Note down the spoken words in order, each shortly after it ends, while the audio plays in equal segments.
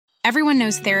Everyone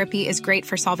knows therapy is great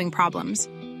for solving problems,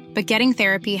 but getting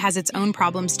therapy has its own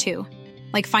problems too,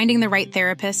 like finding the right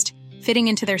therapist, fitting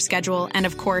into their schedule, and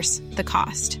of course, the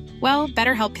cost. Well,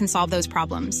 BetterHelp can solve those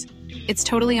problems. It's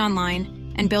totally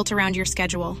online and built around your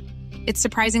schedule. It's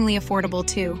surprisingly affordable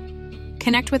too.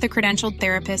 Connect with a credentialed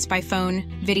therapist by phone,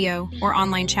 video, or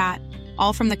online chat,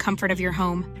 all from the comfort of your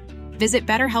home. Visit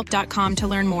BetterHelp.com to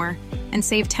learn more and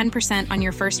save 10% on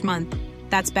your first month.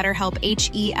 That's BetterHelp,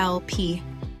 H-E-L-P.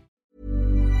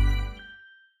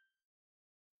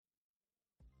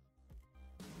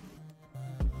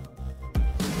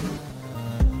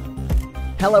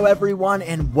 Hello everyone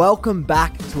and welcome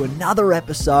back to another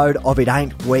episode of It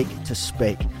Ain't Weak to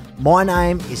Speak. My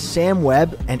name is Sam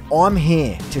Webb and I'm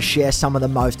here to share some of the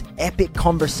most epic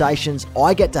conversations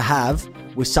I get to have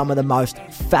with some of the most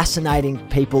fascinating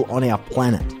people on our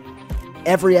planet.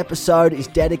 Every episode is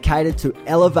dedicated to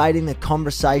elevating the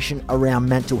conversation around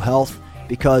mental health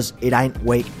because it ain't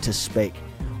weak to speak.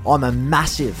 I'm a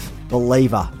massive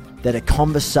believer that a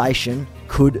conversation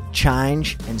could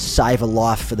change and save a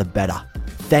life for the better.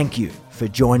 Thank you for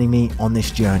joining me on this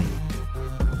journey.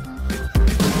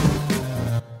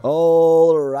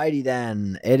 Alrighty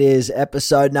then, it is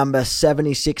episode number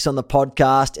 76 on the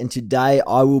podcast, and today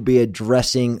I will be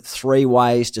addressing 3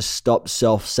 ways to stop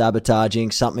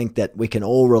self-sabotaging, something that we can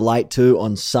all relate to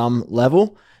on some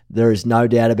level. There is no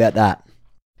doubt about that.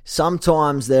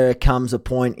 Sometimes there comes a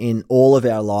point in all of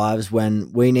our lives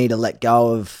when we need to let go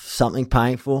of something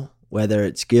painful, whether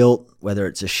it's guilt, whether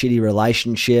it's a shitty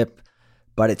relationship,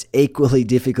 but it's equally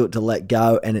difficult to let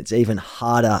go and it's even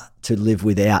harder to live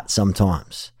without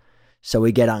sometimes. So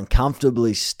we get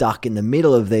uncomfortably stuck in the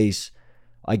middle of these,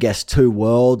 I guess, 2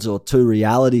 worlds or 2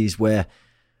 realities where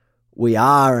we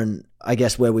are and I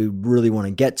guess where we really want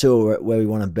to get to or where we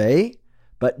want to be.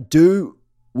 But do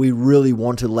we really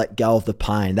want to let go of the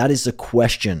pain? That is the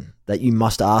question that you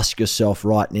must ask yourself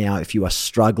right now if you are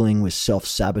struggling with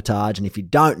self-sabotage. And if you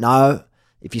don't know,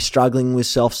 if you're struggling with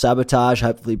self-sabotage,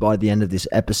 hopefully by the end of this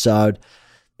episode,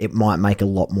 it might make a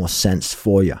lot more sense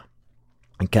for you.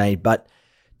 Okay, but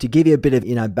to give you a bit of,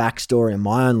 backstory in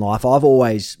my own life, I've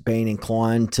always been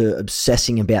inclined to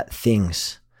obsessing about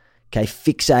things. Okay,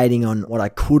 fixating on what I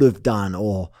could have done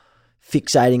or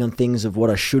fixating on things of what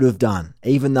I should have done.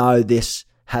 Even though this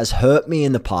has hurt me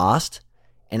in the past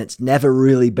and it's never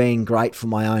really been great for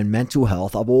my own mental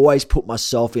health, I've always put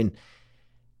myself in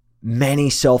many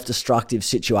self-destructive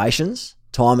situations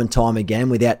time and time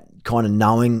again without kind of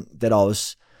knowing that I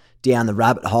was down the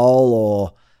rabbit hole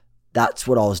or that's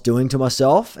what I was doing to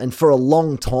myself. And for a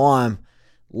long time,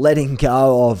 letting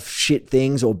go of shit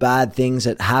things or bad things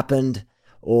that happened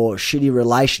or shitty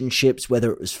relationships,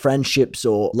 whether it was friendships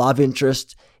or love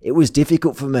interest, it was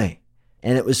difficult for me.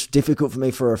 And it was difficult for me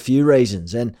for a few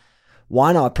reasons. And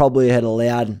one, I probably had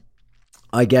allowed,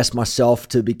 I guess, myself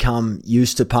to become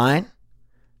used to pain.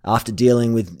 After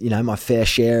dealing with, my fair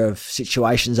share of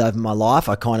situations over my life,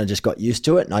 I kind of just got used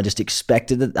to it and I just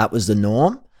expected it. That was the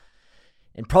norm.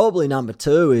 And probably number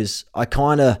 2 is I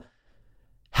kind of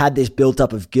had this built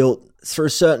up of guilt through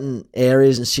certain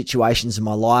areas and situations in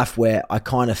my life where I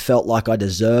kind of felt like I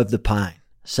deserved the pain.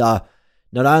 So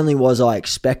not only was I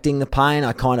expecting the pain,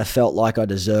 I kind of felt like I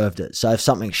deserved it. So if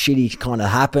something shitty kind of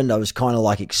happened, I was kind of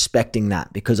like expecting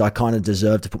that because I kind of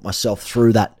deserved to put myself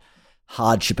through that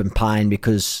hardship and pain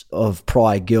because of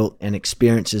prior guilt and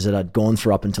experiences that I'd gone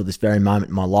through up until this very moment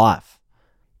in my life.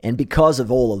 And because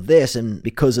of all of this and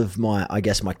because of my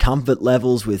comfort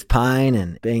levels with pain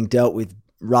and being dealt with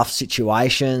rough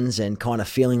situations and kind of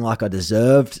feeling like I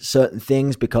deserved certain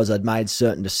things because I'd made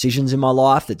certain decisions in my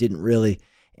life that didn't really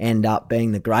end up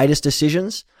being the greatest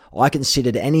decisions, I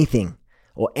considered anything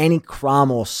or any crumb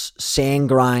or sand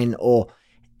grain or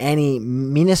any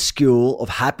minuscule of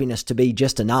happiness to be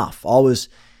just enough. I was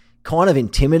kind of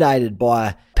intimidated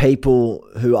by people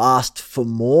who asked for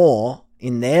more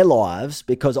in their lives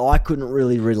because I couldn't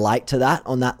really relate to that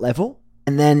on that level.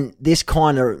 And then this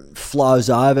kind of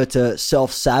flows over to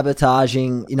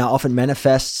self-sabotaging, often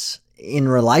manifests in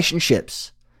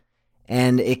relationships.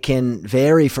 And it can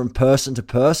vary from person to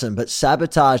person, but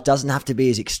sabotage doesn't have to be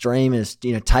as extreme as,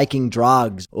 taking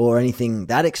drugs or anything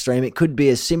that extreme. It could be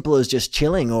as simple as just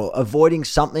chilling or avoiding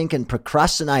something, and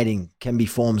procrastinating can be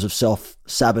forms of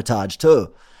self-sabotage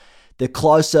too. The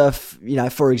closer,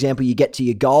 for example, you get to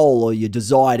your goal or your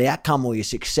desired outcome or your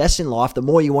success in life, the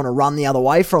more you want to run the other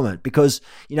way from it because,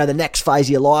 the next phase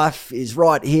of your life is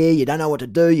right here. You don't know what to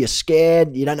do. You're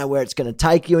scared. You don't know where it's going to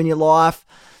take you in your life.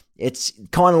 It's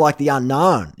kind of like the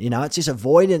unknown, it's this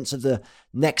avoidance of the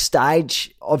next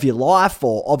stage of your life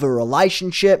or of a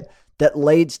relationship that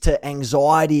leads to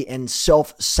anxiety and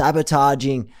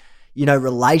self-sabotaging,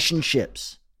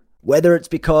 relationships. Whether it's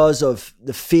because of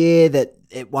the fear that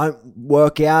it won't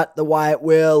work out the way it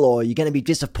will, or you're going to be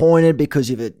disappointed because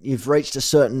you've reached a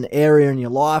certain area in your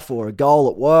life or a goal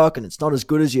at work and it's not as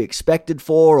good as you expected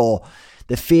for, or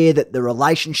the fear that the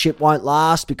relationship won't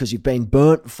last because you've been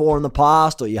burnt before in the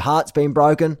past or your heart's been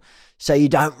broken, so you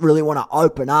don't really want to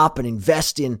open up and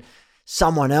invest in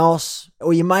someone else,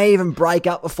 or you may even break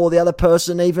up before the other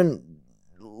person even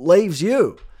leaves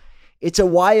you. It's a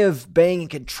way of being in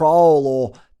control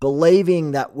or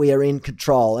believing that we are in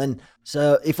control. And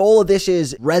so if all of this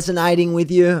is resonating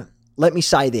with you, let me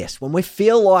say this. When we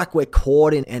feel like we're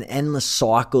caught in an endless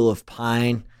cycle of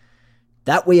pain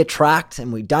that we attract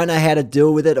and we don't know how to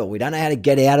deal with it, or we don't know how to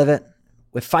get out of it,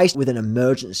 we're faced with an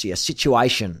emergency, a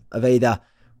situation of either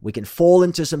we can fall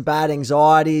into some bad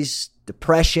anxieties,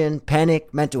 depression,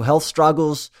 panic, mental health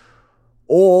struggles,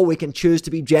 or we can choose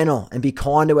to be gentle and be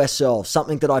kind to ourselves.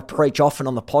 Something that I preach often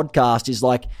on the podcast is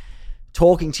like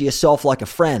talking to yourself like a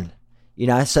friend,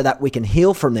 so that we can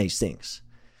heal from these things.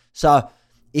 So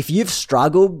if you've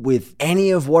struggled with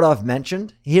any of what I've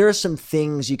mentioned, here are some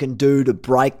things you can do to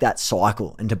break that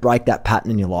cycle and to break that pattern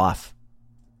in your life.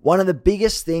 One of the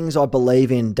biggest things I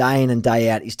believe in day in and day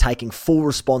out is taking full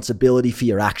responsibility for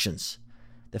your actions.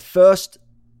 The first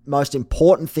most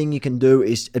important thing you can do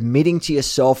is admitting to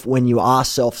yourself when you are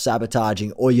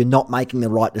self-sabotaging, or you're not making the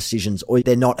right decisions, or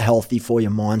they're not healthy for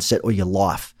your mindset or your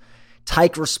life.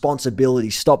 Take responsibility.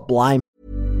 Stop blaming.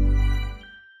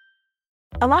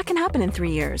 A lot can happen in 3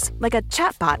 years, like a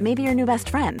chatbot may be your new best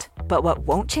friend. But what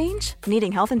won't change?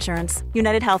 Needing health insurance.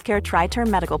 United Healthcare Tri-Term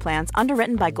Medical Plans,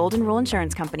 underwritten by Golden Rule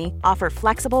Insurance Company, offer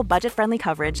flexible, budget-friendly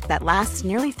coverage that lasts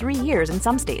nearly 3 years in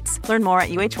some states. Learn more at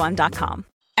uh1.com.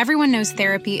 Everyone knows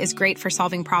therapy is great for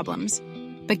solving problems,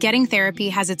 but getting therapy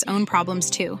has its own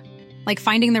problems too, like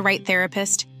finding the right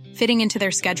therapist, fitting into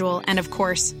their schedule, and of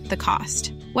course, the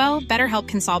cost. Well, BetterHelp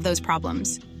can solve those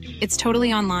problems. It's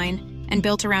totally online and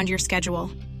built around your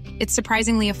schedule. It's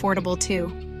surprisingly affordable too.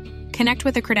 Connect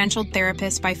with a credentialed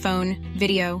therapist by phone,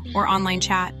 video, or online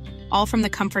chat, all from the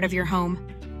comfort of your home.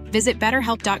 Visit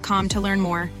BetterHelp.com to learn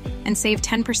more and save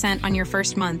 10% on your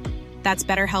first month. That's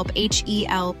BetterHelp,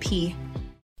 H-E-L-P.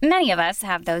 Many of us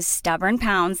have those stubborn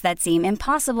pounds that seem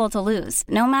impossible to lose,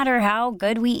 no matter how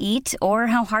good we eat or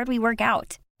how hard we work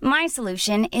out. My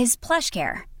solution is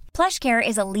PlushCare. PlushCare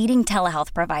is a leading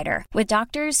telehealth provider with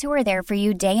doctors who are there for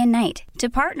you day and night to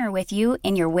partner with you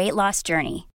in your weight loss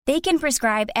journey. They can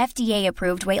prescribe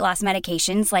FDA-approved weight loss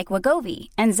medications like Wegovy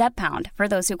and Zepbound for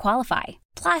those who qualify.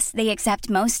 Plus, they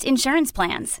accept most insurance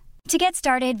plans. To get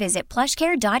started, visit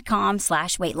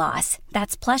plushcare.com/weightloss.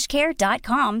 That's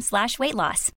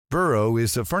plushcare.com/weightloss. Burrow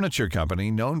is a furniture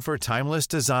company known for timeless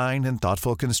design and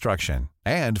thoughtful construction,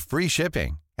 and free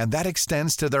shipping, and that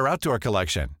extends to their outdoor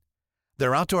collection.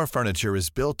 Their outdoor furniture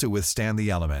is built to withstand the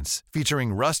elements,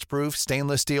 featuring rust-proof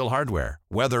stainless steel hardware,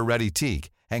 weather-ready teak,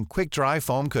 and quick-dry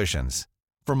foam cushions.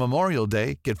 For Memorial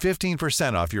Day, get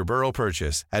 15% off your Burrow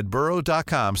purchase at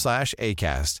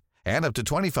burrow.com/acast, and up to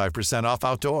 25% off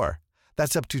outdoor.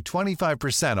 That's up to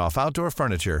 25% off outdoor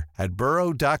furniture at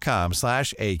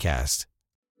burrow.com/acast.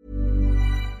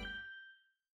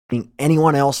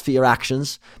 Anyone else for your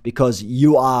actions, because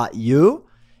you are you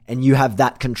and you have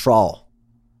that control.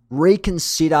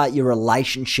 Reconsider your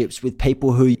relationships with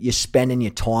people who you're spending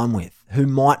your time with, who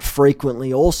might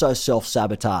frequently also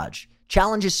self-sabotage.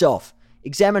 Challenge yourself.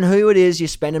 Examine who it is you're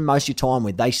spending most of your time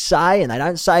with. They say, and they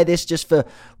don't say this just for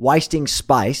wasting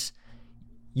space,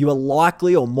 you are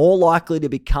likely or more likely to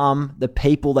become the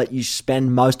people that you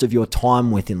spend most of your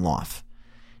time with in life.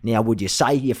 Now, would you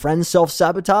say your friends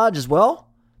self-sabotage as well?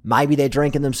 Maybe they're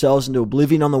drinking themselves into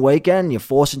oblivion on the weekend. You're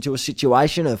forced into a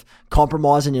situation of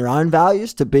compromising your own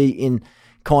values to be in,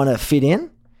 kind of fit in.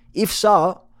 If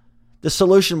so, the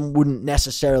solution wouldn't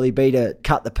necessarily be to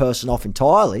cut the person off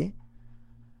entirely,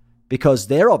 because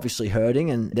they're obviously hurting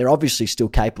and they're obviously still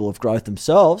capable of growth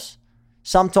themselves.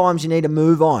 Sometimes you need to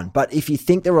move on. But if you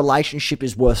think the relationship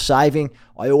is worth saving,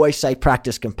 I always say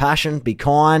practice compassion, be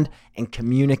kind, and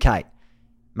communicate.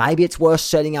 Maybe it's worth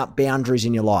setting up boundaries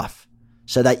in your life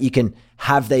so that you can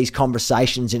have these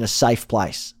conversations in a safe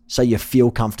place so you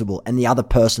feel comfortable and the other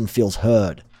person feels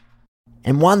heard.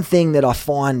 And one thing that I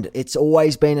find it's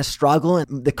always been a struggle,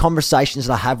 and the conversations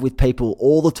that I have with people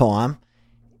all the time,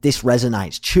 this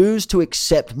resonates. Choose to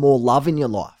accept more love in your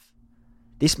life.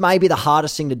 This may be the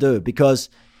hardest thing to do, because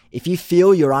if you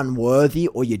feel you're unworthy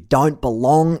or you don't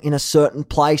belong in a certain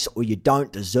place or you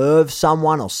don't deserve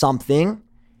someone or something,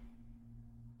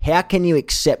 how can you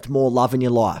accept more love in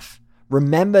your life?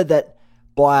 Remember that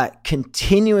by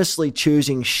continuously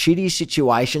choosing shitty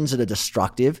situations that are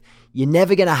destructive, you're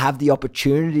never going to have the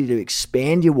opportunity to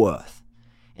expand your worth.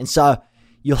 And so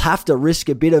you'll have to risk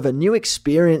a bit of a new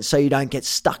experience so you don't get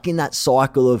stuck in that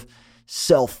cycle of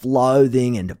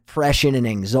self-loathing and depression and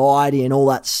anxiety and all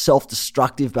that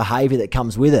self-destructive behavior that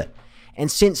comes with it. And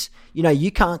since,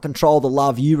 you can't control the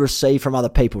love you receive from other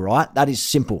people, right? That is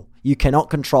simple. You cannot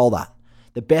control that.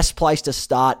 The best place to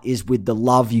start is with the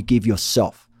love you give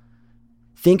yourself.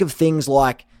 Think of things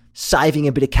like saving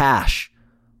a bit of cash,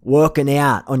 working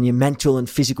out on your mental and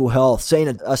physical health, seeing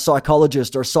a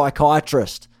psychologist or a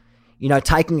psychiatrist,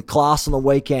 taking a class on the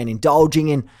weekend, indulging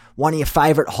in one of your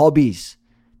favorite hobbies.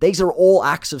 These are all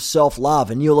acts of self-love,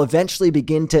 and you'll eventually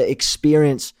begin to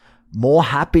experience more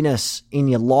happiness in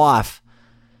your life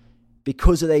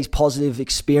because of these positive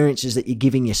experiences that you're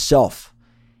giving yourself.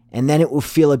 And then it will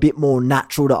feel a bit more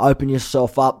natural to open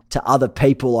yourself up to other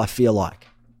people, I feel like.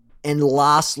 And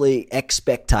lastly,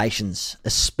 expectations,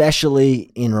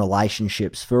 especially in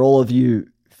relationships. For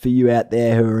you out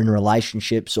there who are in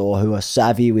relationships or who are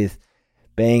savvy with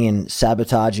being in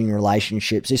sabotaging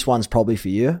relationships, this one's probably for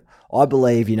you. I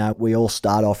believe, we all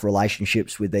start off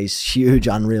relationships with these huge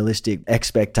unrealistic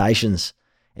expectations,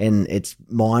 and it's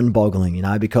mind-boggling,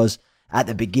 because at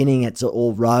the beginning it's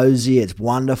all rosy, it's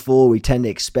wonderful. We tend to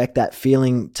expect that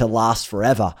feeling to last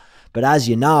forever. But as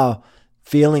you know,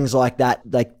 feelings like that,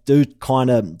 they do kind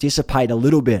of dissipate a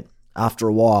little bit after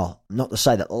a while. Not to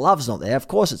say that the love's not there. Of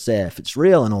course it's there if it's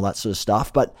real and all that sort of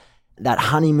stuff, but that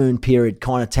honeymoon period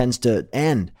kind of tends to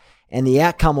end. And the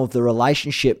outcome of the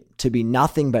relationship to be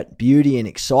nothing but beauty and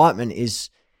excitement is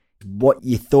what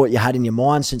you thought you had in your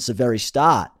mind since the very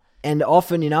start. And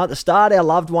often, at the start, our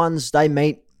loved ones, they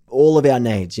meet all of our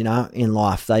needs, in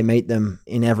life. They meet them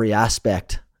in every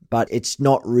aspect. But it's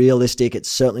not realistic. It's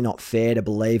certainly not fair to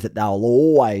believe that they'll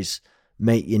always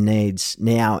meet your needs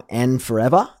now and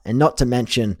forever. And not to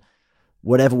mention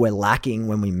whatever we're lacking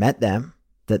when we met them,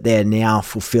 that they're now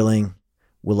fulfilling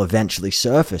will eventually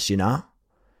surface,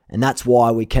 And that's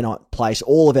why we cannot place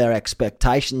all of our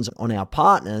expectations on our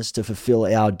partners to fulfill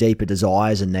our deeper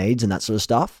desires and needs and that sort of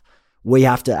stuff. We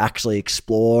have to actually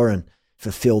explore and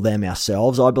fulfill them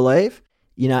ourselves, I believe.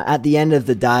 At the end of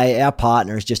the day, our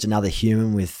partner is just another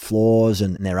human with flaws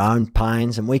and their own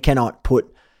pains, and we cannot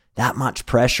put that much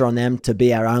pressure on them to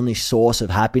be our only source of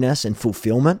happiness and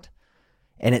fulfillment.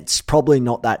 And it's probably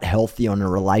not that healthy on a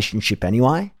relationship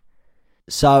anyway.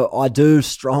 So I do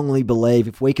strongly believe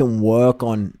if we can work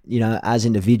on, as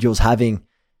individuals having,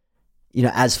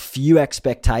 as few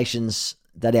expectations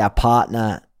that our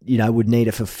partner, would need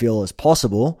to fulfill as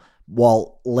possible,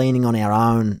 while leaning on our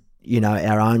own,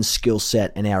 our own skill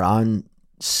set and our own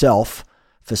self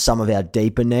for some of our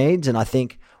deeper needs. And I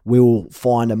think we will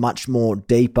find a much more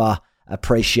deeper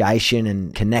appreciation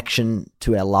and connection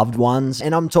to our loved ones.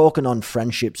 And I'm talking on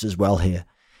friendships as well here.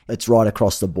 It's right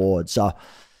across the board. So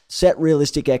set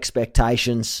realistic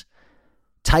expectations,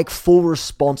 take full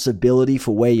responsibility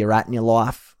for where you're at in your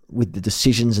life with the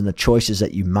decisions and the choices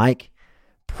that you make.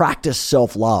 Practice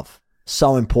self-love.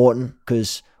 So important,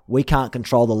 because we can't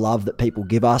control the love that people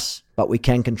give us, but we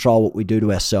can control what we do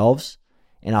to ourselves.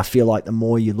 And I feel like the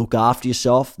more you look after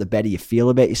yourself, the better you feel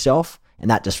about yourself. And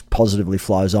that just positively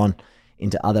flows on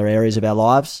into other areas of our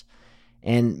lives.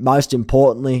 And most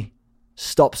importantly,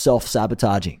 stop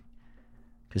self-sabotaging,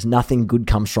 because nothing good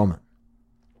comes from it.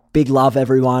 Big love,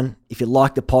 everyone. If you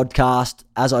like the podcast,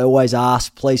 as I always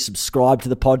ask, please subscribe to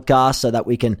the podcast so that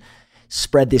we can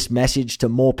spread this message to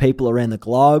more people around the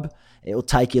globe. It will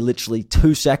take you literally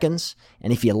 2 seconds.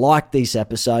 And if you like this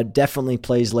episode, definitely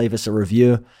please leave us a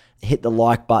review. Hit the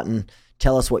like button.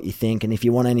 Tell us what you think. And if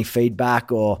you want any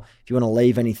feedback or if you want to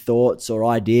leave any thoughts or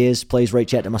ideas, please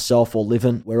reach out to myself or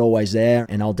Livin. We're always there.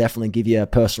 And I'll definitely give you a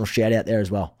personal shout out there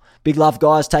as well. Big love,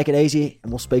 guys. Take it easy,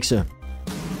 and we'll speak soon.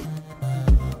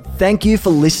 Thank you for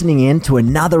listening in to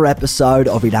another episode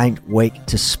of It Ain't Weak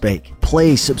to Speak.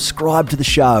 Please subscribe to the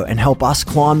show and help us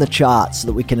climb the charts so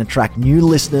that we can attract new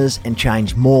listeners and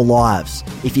change more lives.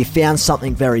 If you found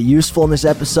something very useful in this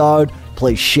episode,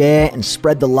 please share and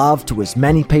spread the love to as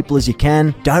many people as you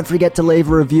can. Don't forget to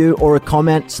leave a review or a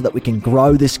comment so that we can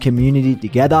grow this community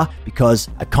together, because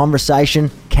a conversation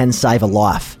can save a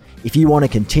life. If you want to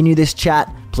continue this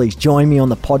chat, please join me on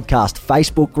the podcast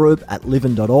Facebook group at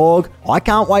livin.org. I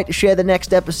can't wait to share the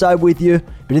next episode with you.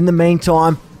 But in the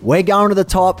meantime, we're going to the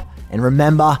top. And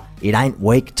remember, it ain't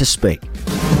weak to speak.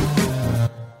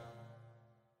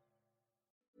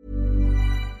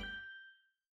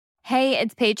 Hey,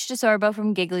 it's Paige DeSorbo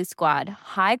from Giggly Squad.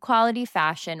 High quality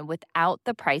fashion without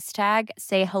the price tag.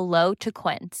 Say hello to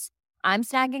Quince. I'm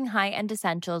snagging high-end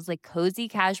essentials like cozy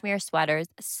cashmere sweaters,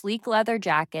 sleek leather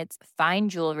jackets, fine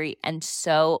jewelry, and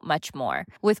so much more.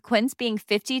 With Quince being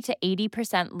 50 to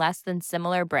 80% less than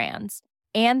similar brands.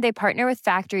 And they partner with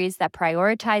factories that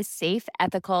prioritize safe,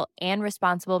 ethical, and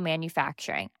responsible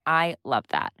manufacturing. I love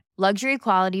that. Luxury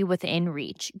quality within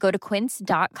reach. Go to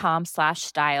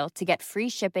quince.com/style to get free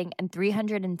shipping and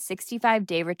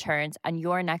 365-day returns on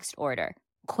your next order.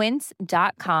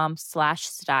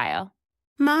 Quince.com/style.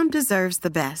 Mom deserves the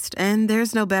best, and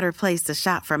there's no better place to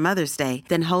shop for Mother's Day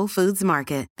than Whole Foods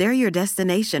Market. They're your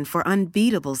destination for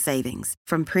unbeatable savings,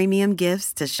 from premium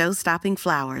gifts to show-stopping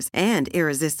flowers and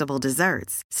irresistible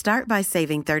desserts. Start by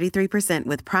saving 33%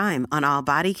 with Prime on all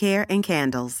body care and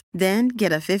candles. Then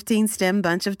get a 15-stem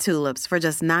bunch of tulips for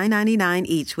just $9.99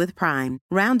 each with Prime.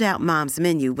 Round out Mom's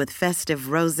menu with festive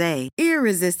rosé,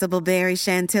 irresistible berry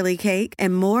chantilly cake,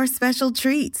 and more special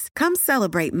treats. Come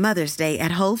celebrate Mother's Day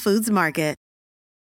at Whole Foods Market.